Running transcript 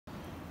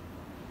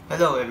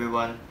Hello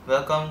everyone,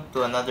 welcome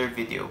to another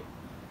video.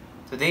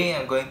 Today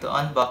I'm going to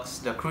unbox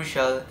the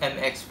Crucial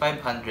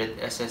MX500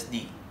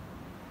 SSD.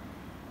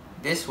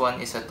 This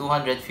one is a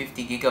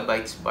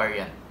 250GB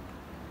variant.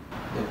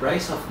 The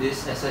price of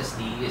this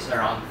SSD is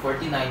around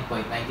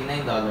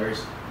 $49.99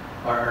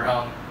 or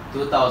around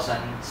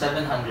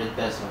 2,700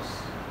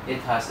 pesos. It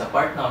has the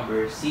part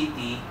number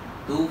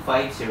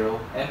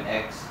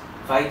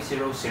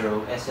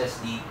CT250MX500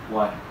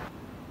 SSD1.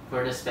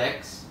 For the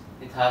specs,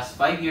 it has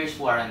 5 years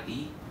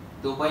warranty,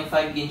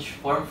 2.5-inch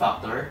form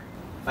factor,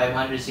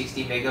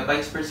 560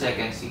 megabytes per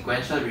second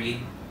sequential read,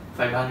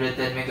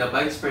 510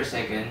 megabytes per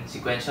second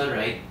sequential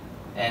write,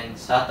 and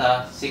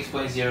SATA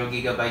 6.0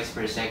 gigabytes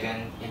per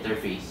second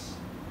interface.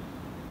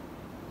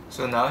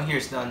 So now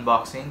here's the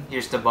unboxing.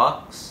 Here's the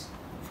box,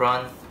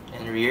 front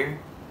and rear.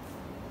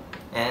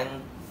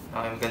 And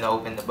now I'm gonna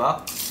open the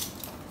box.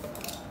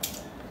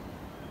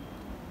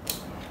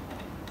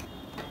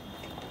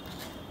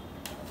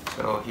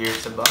 So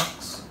here's the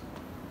box,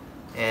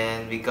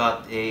 and we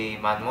got a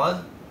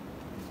manual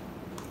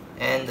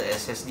and the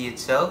SSD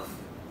itself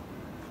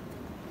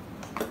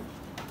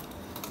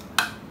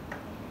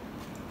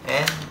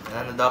and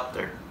an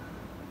adapter,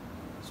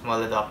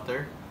 small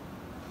adapter,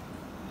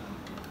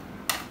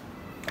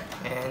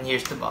 and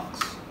here's the box.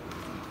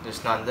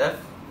 There's none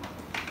left.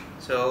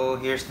 So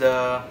here's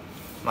the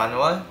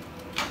manual,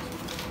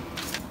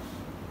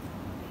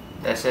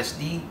 the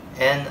SSD,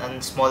 and a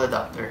small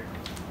adapter.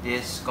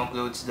 This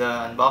concludes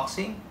the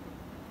unboxing.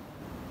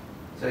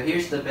 So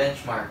here's the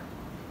benchmark.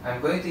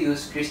 I'm going to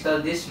use Crystal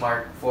Disk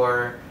Mark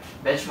for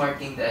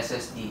benchmarking the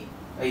SSD.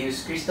 I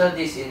use Crystal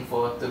Disk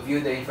Info to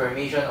view the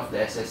information of the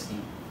SSD.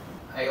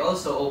 I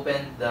also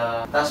opened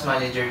the Task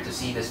Manager to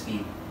see the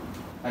speed.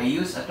 I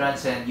use a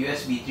Transcend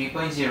USB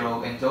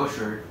 3.0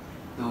 enclosure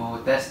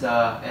to test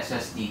the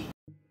SSD.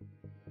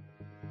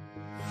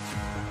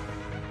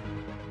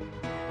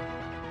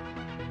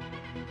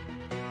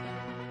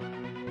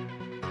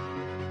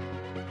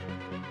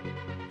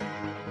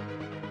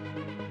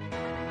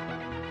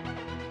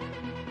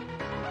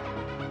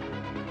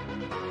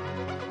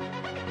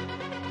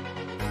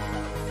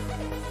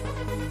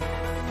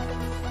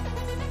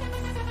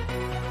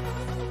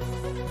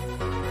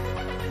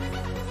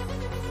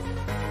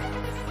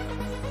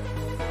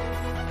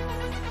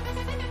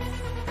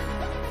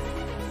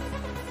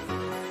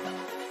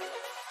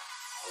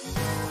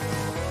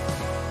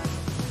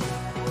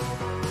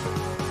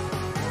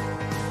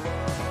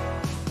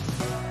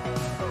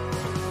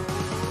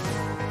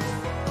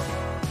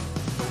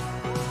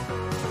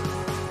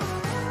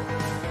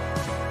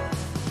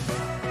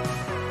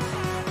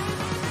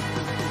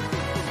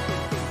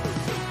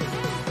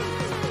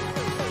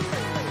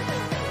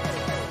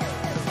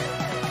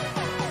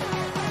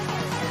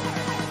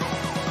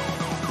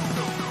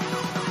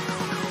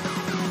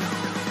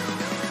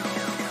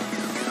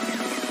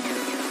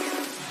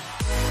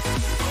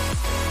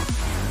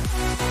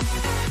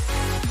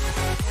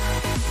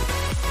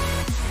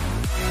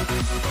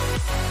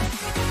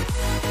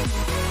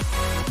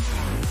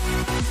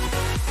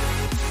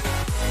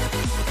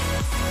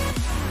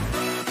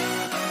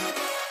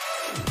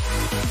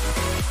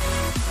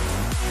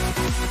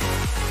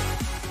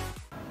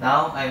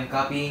 Now I'm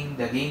copying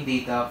the game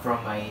data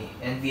from my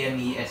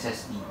NVMe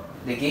SSD.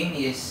 The game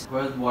is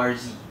World War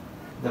Z.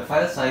 The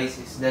file size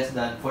is less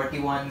than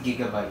 41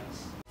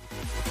 gigabytes.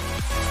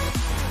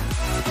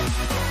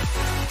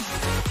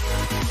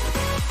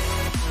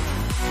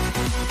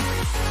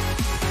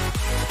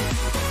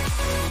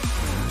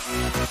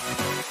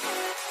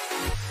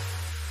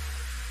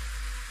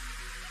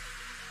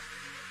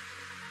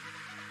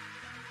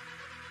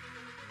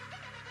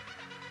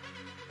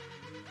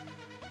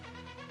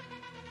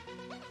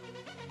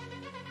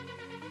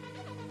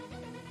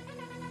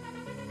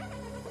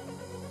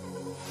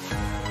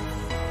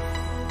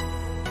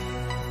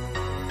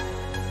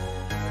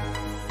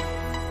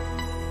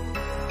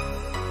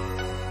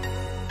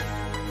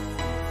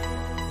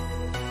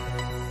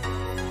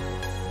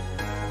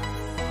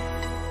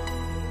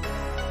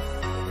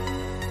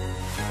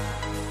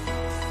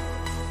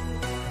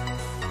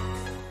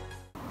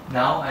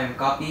 Now I'm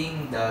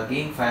copying the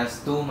game files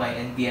to my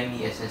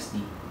NVMe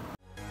SSD.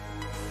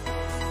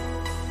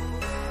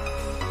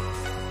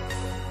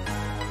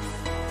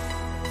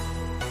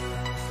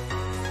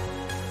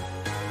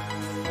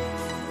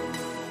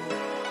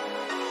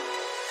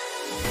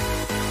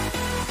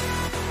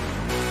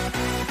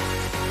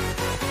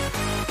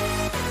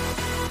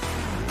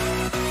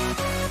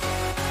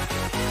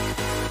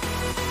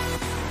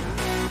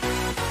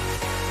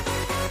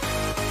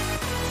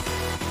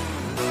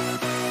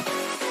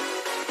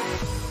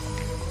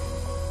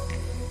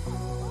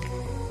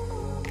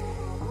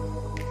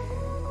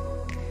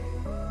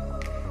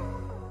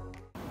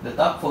 The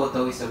top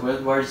photo is a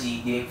World War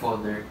Z game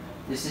folder.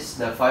 This is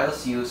the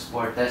files used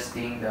for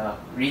testing the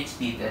read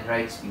speed and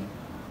write speed.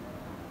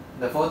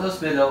 The photos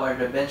below are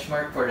the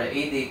benchmark for the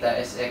ADATA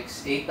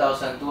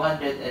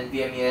SX8200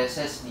 NVMe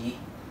SSD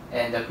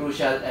and the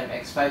Crucial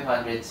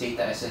MX500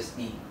 SATA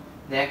SSD.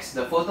 Next,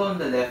 the photo on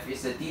the left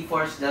is the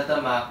T-Force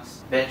Delta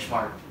Max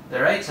benchmark.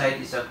 The right side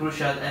is a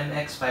Crucial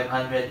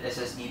MX500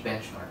 SSD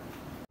benchmark.